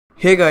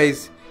Hey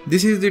guys,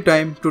 this is the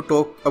time to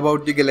talk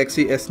about the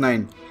Galaxy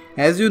S9.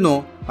 As you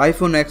know,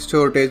 iPhone X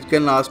shortage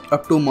can last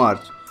up to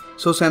March.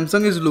 So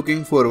Samsung is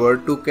looking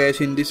forward to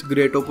cash in this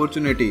great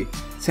opportunity.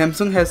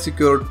 Samsung has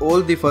secured all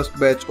the first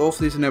batch of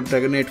the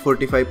Snapdragon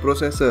 845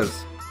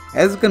 processors.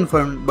 As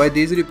confirmed by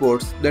these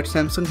reports that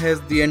Samsung has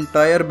the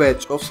entire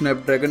batch of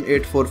Snapdragon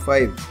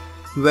 845.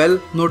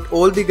 Well, not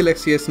all the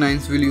Galaxy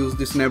S9s will use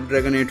the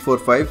Snapdragon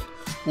 845.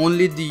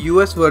 Only the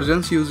US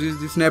versions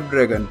uses the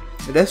Snapdragon.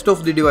 The rest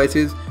of the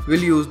devices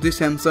will use the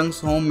Samsung's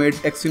homemade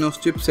Exynos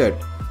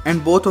chipset.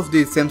 And both of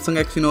these, Samsung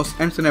Exynos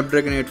and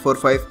Snapdragon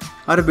 845,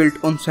 are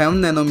built on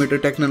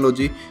 7nm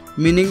technology,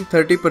 meaning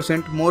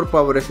 30% more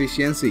power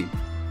efficiency.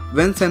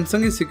 When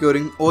Samsung is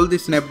securing all the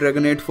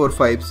Snapdragon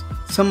 845s,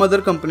 some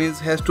other companies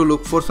has to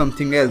look for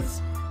something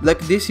else. Like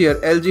this year,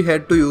 LG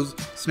had to use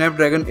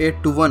Snapdragon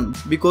 821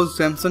 because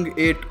Samsung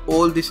ate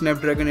all the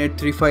Snapdragon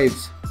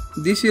 835s.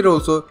 This year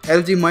also,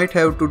 LG might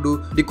have to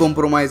do the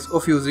compromise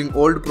of using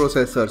old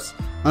processors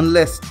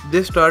unless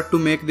they start to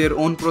make their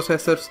own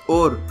processors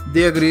or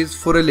they agrees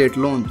for a late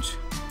launch.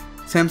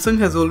 Samsung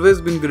has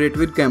always been great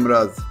with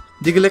cameras.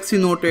 The Galaxy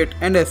Note 8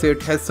 and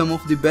S8 has some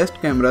of the best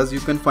cameras you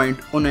can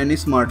find on any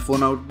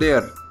smartphone out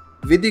there.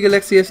 With the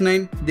Galaxy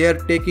S9, they are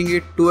taking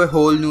it to a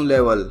whole new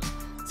level.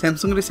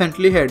 Samsung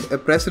recently had a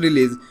press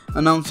release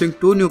announcing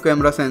two new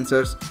camera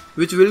sensors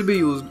which will be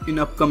used in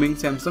upcoming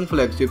Samsung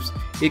flagships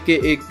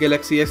aka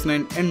Galaxy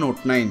S9 and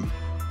Note 9.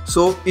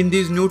 So in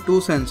these new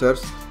two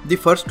sensors, the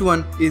first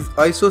one is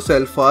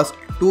ISOCELL Fast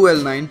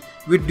 2L9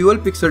 with dual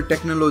pixel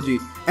technology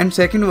and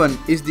second one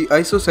is the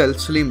ISOCELL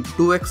Slim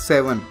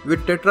 2x7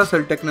 with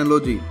Tetracell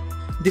Technology.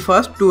 The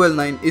Fast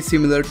 2L9 is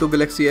similar to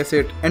Galaxy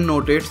S8 and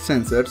Note 8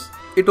 sensors.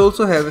 It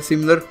also has a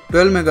similar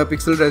 12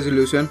 megapixel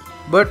resolution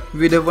but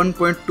with a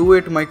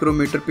 1.28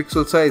 micrometer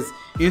pixel size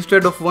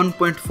instead of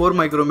 1.4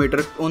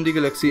 micrometer on the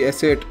Galaxy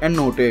S8 and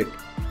Note 8.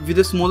 With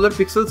a smaller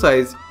pixel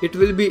size, it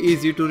will be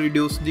easy to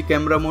reduce the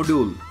camera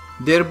module,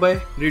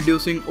 thereby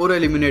reducing or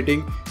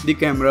eliminating the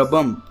camera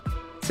bump.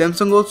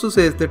 Samsung also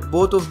says that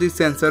both of these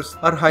sensors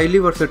are highly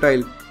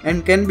versatile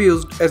and can be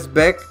used as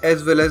back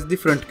as well as the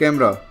front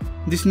camera.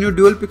 This new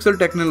dual pixel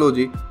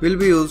technology will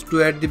be used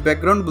to add the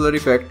background blur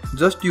effect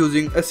just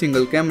using a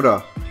single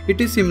camera.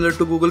 It is similar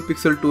to Google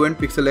Pixel 2 and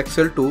Pixel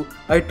XL 2.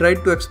 I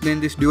tried to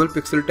explain this dual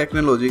pixel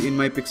technology in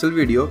my Pixel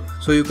video,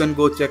 so you can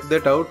go check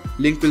that out.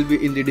 Link will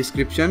be in the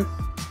description.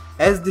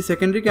 As the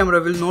secondary camera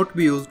will not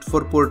be used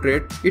for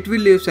portrait, it will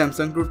leave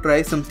Samsung to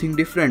try something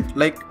different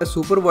like a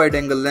super wide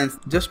angle lens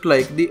just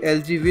like the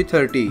LG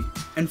V30.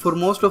 And for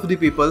most of the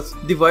peoples,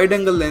 the wide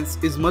angle lens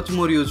is much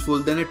more useful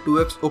than a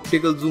 2x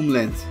optical zoom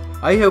lens.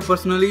 I have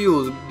personally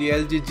used the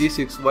LG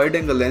G6 wide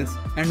angle lens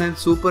and I am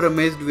super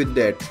amazed with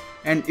that.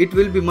 And it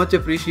will be much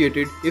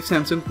appreciated if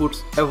Samsung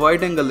puts a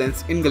wide angle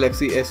lens in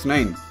Galaxy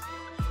S9.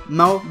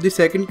 Now the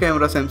second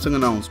camera Samsung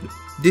announced,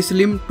 the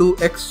Slim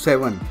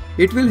 2x7.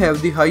 It will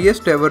have the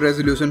highest ever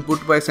resolution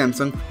put by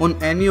Samsung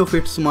on any of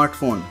its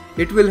smartphone.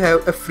 It will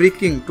have a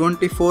freaking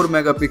 24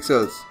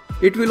 megapixels.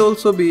 It will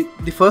also be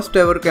the first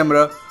ever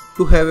camera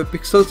to have a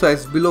pixel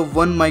size below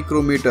 1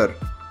 micrometer.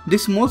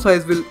 This small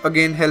size will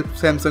again help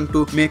Samsung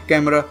to make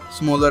camera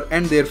smaller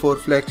and therefore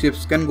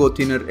flagships can go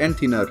thinner and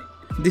thinner.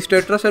 This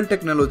Tetracell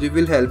technology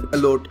will help a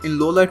lot in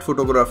low light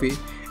photography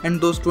and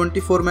those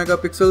 24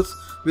 megapixels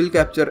will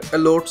capture a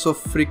lots of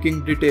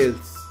freaking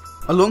details.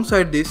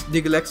 Alongside this, the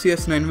Galaxy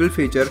S9 will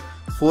feature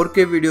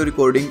 4K video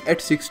recording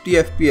at 60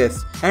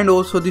 fps and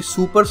also the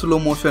super slow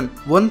motion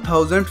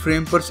 1000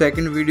 frame per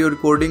second video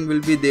recording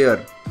will be there.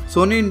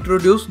 Sony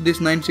introduced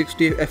this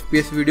 960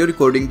 fps video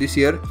recording this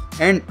year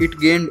and it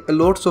gained a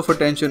lots of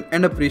attention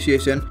and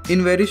appreciation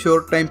in very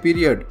short time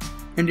period.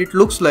 And it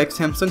looks like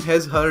Samsung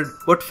has heard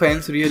what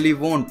fans really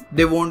want.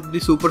 They want the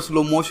super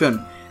slow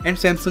motion and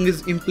Samsung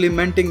is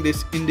implementing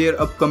this in their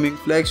upcoming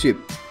flagship.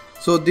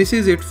 So this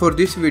is it for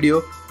this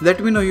video. Let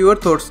me know your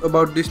thoughts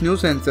about this new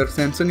sensor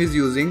Samsung is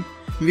using.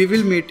 We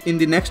will meet in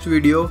the next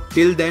video.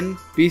 Till then,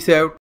 peace out.